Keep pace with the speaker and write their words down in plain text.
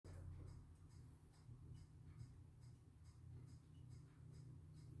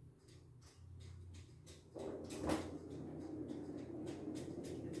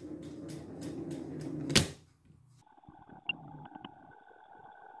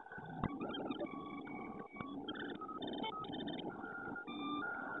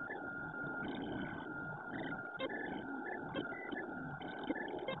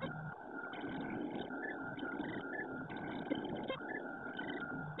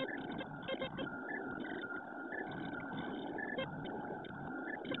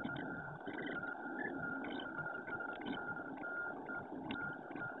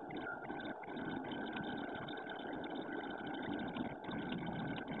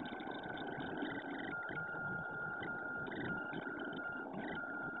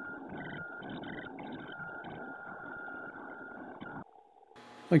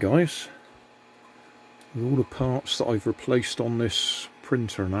Hi guys, with all the parts that I've replaced on this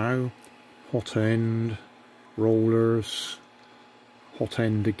printer now, hot end, rollers, hot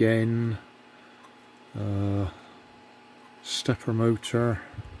end again, stepper motor,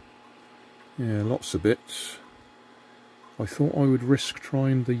 yeah, lots of bits. I thought I would risk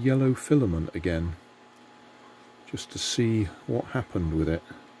trying the yellow filament again, just to see what happened with it,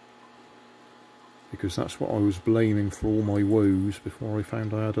 because that's what I was blaming for all my woes before I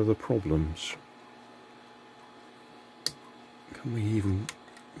found I had other problems. Can we even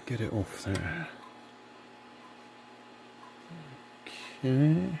get it off there?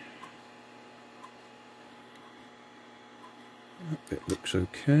 Okay. That bit looks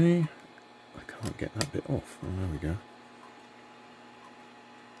okay. I can't get that bit off. Oh, there we go.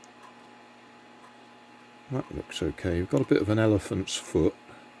 That looks okay. We've got a bit of an elephant's foot,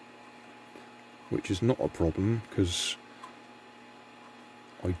 which is not a problem because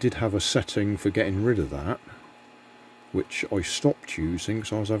I did have a setting for getting rid of that, which I stopped using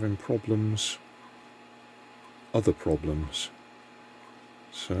because I was having problems, other problems.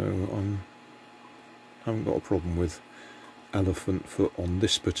 So I haven't got a problem with elephant foot on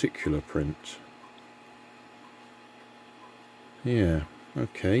this particular print. Yeah,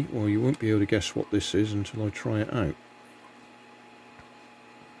 okay, well you won't be able to guess what this is until I try it out.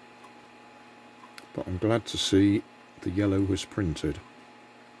 But I'm glad to see the yellow was printed.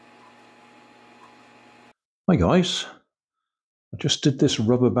 Hi guys, I just did this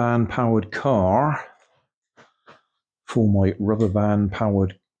rubber band powered car for my rubber band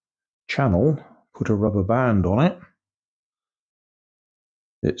powered channel, put a rubber band on it.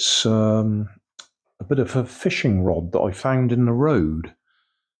 It's a bit of a fishing rod that I found in the road.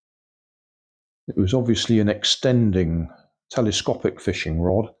 It was obviously an extending telescopic fishing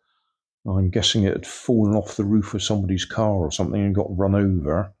rod. I'm guessing it had fallen off the roof of somebody's car or something and got run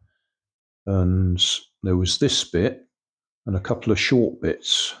over. And there was this bit and a couple of short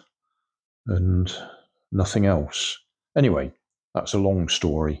bits and nothing else. Anyway, that's a long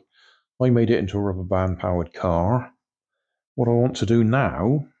story. I made it into a rubber band powered car. What I want to do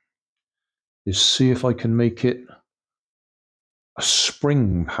now is see if I can make it a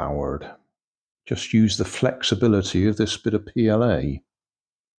spring powered. Just use the flexibility of this bit of PLA.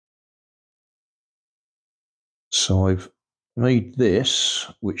 So I've made this,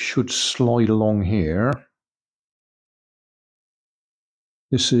 which should slide along here.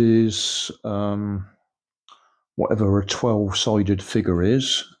 This is whatever a 12-sided figure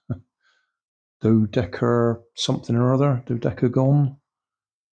is. Dodeca something or other, dodecagon,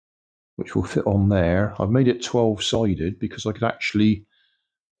 which will fit on there. I've made it 12-sided because I could actually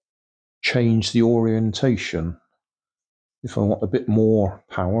change the orientation. If I want a bit more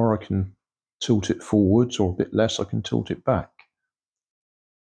power, I can tilt it forwards, or a bit less, I can tilt it back.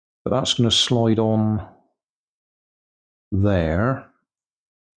 But that's going to slide on there,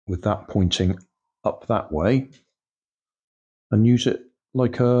 with that pointing up that way, and use it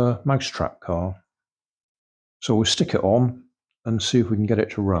like a mousetrap car. So we'll stick it on and see if we can get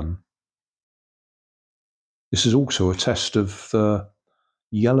it to run. This is also a test of the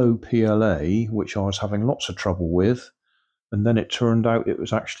yellow PLA, which I was having lots of trouble with, and then it turned out it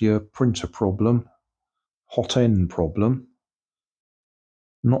was actually a printer problem, hot end problem,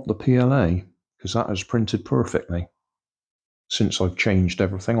 not the PLA, because that has printed perfectly since I've changed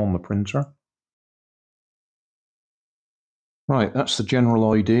everything on the printer. Right, that's the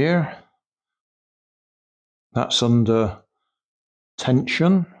general idea. That's under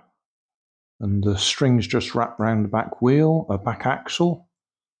tension, and the string's just wrapped around the back wheel, back axle.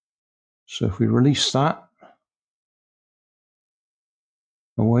 So if we release that,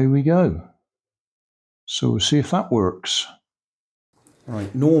 away we go. So we'll see if that works.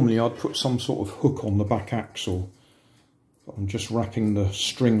 Right, normally I'd put some sort of hook on the back axle, but I'm just wrapping the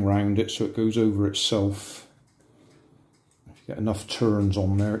string round it so it goes over itself. If you get enough turns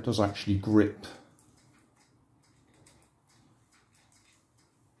on there, it does actually grip.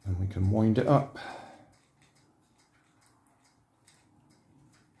 And we can wind it up.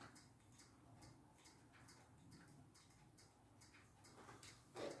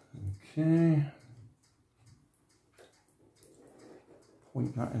 Okay.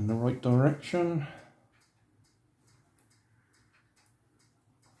 Point that in the right direction.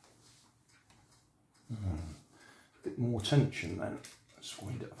 A bit more tension then. Let's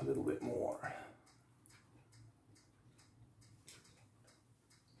wind it up a little bit more.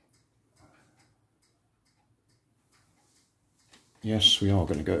 Yes, we are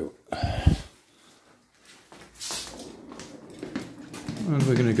going to go. And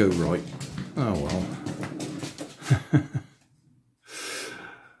we're going to go right. Oh well.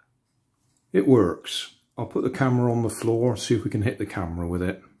 It works. I'll put the camera on the floor, see if we can hit the camera with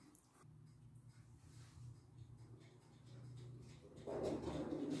it.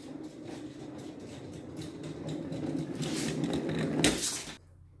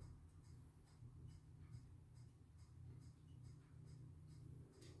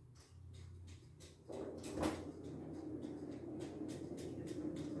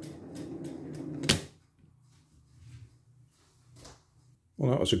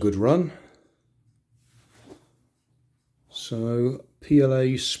 Well, that was a good run. So,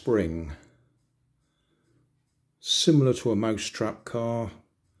 PLA Spring. Similar to a mousetrap car,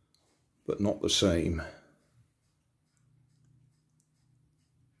 but not the same.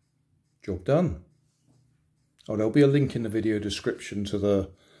 Job done. Oh, there'll be a link in the video description to the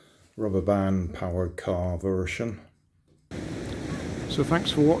rubber band powered car version. So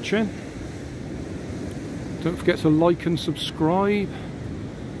thanks for watching. Don't forget to like and subscribe.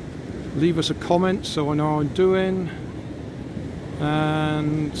 Leave us a comment so I know how I'm doing.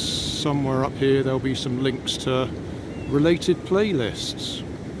 And somewhere up here there'll be some links to related playlists.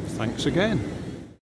 Thanks again.